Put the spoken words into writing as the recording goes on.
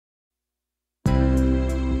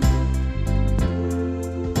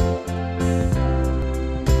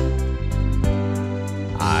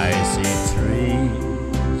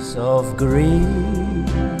leaves of green,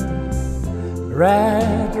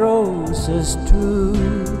 red roses too.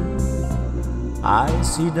 I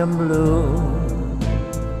see them bloom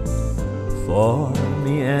for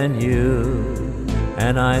me and you,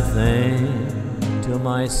 and I think to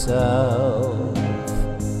myself,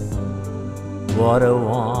 what a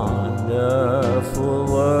wonderful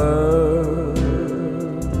world.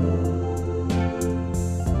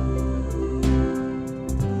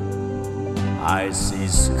 I see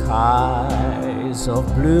skies of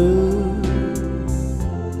blue,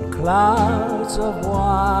 clouds of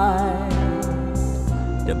white,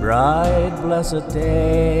 the bright blessed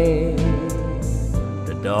day,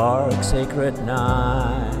 the dark sacred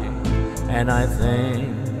night, and I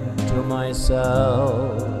think to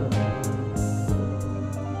myself,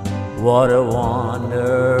 what a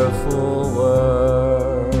wonderful world.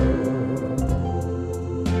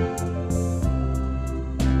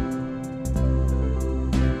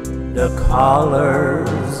 The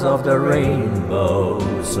colors of the rainbow,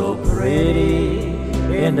 so pretty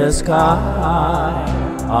in the sky,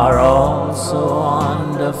 are also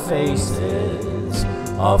on the faces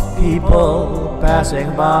of people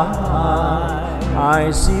passing by. I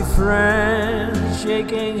see friends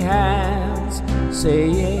shaking hands,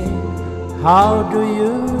 saying, how do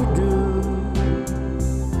you do?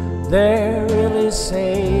 They're really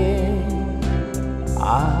saying,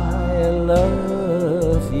 I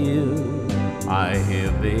love you. I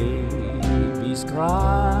hear babies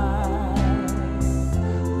cry,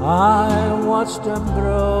 I watch them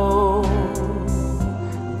grow.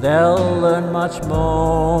 They'll learn much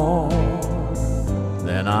more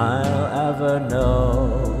than I'll ever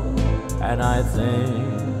know, and I think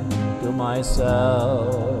to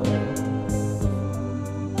myself,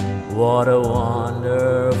 what a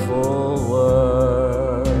wonderful world.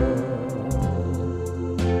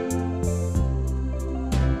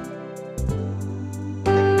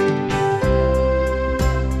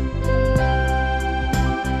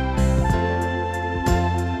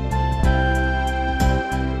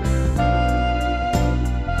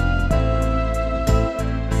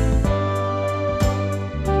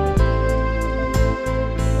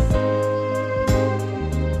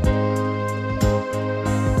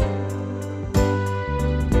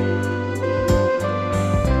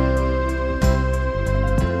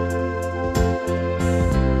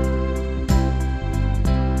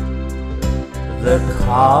 The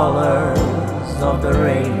colors of the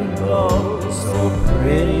rainbow, so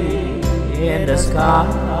pretty in the sky,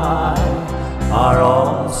 are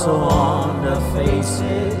also on the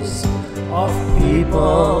faces of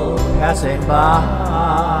people passing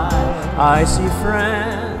by. I see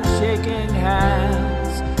friends shaking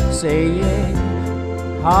hands, saying,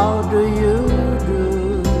 how do you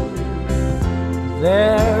do?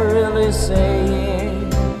 They're really saying,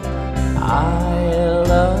 I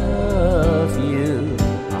love you.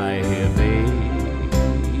 I hear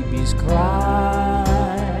babies cry,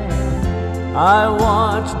 I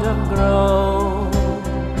watch them grow.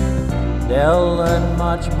 They'll learn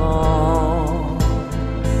much more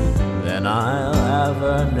than I'll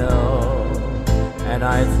ever know, and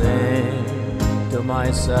I think to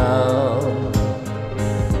myself,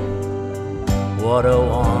 what a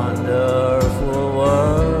wonderful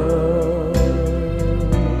world.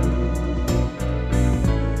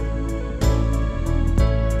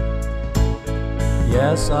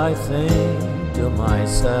 Yes, I think to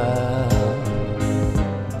myself,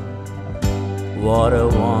 what a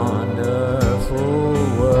wonderful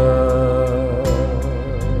world.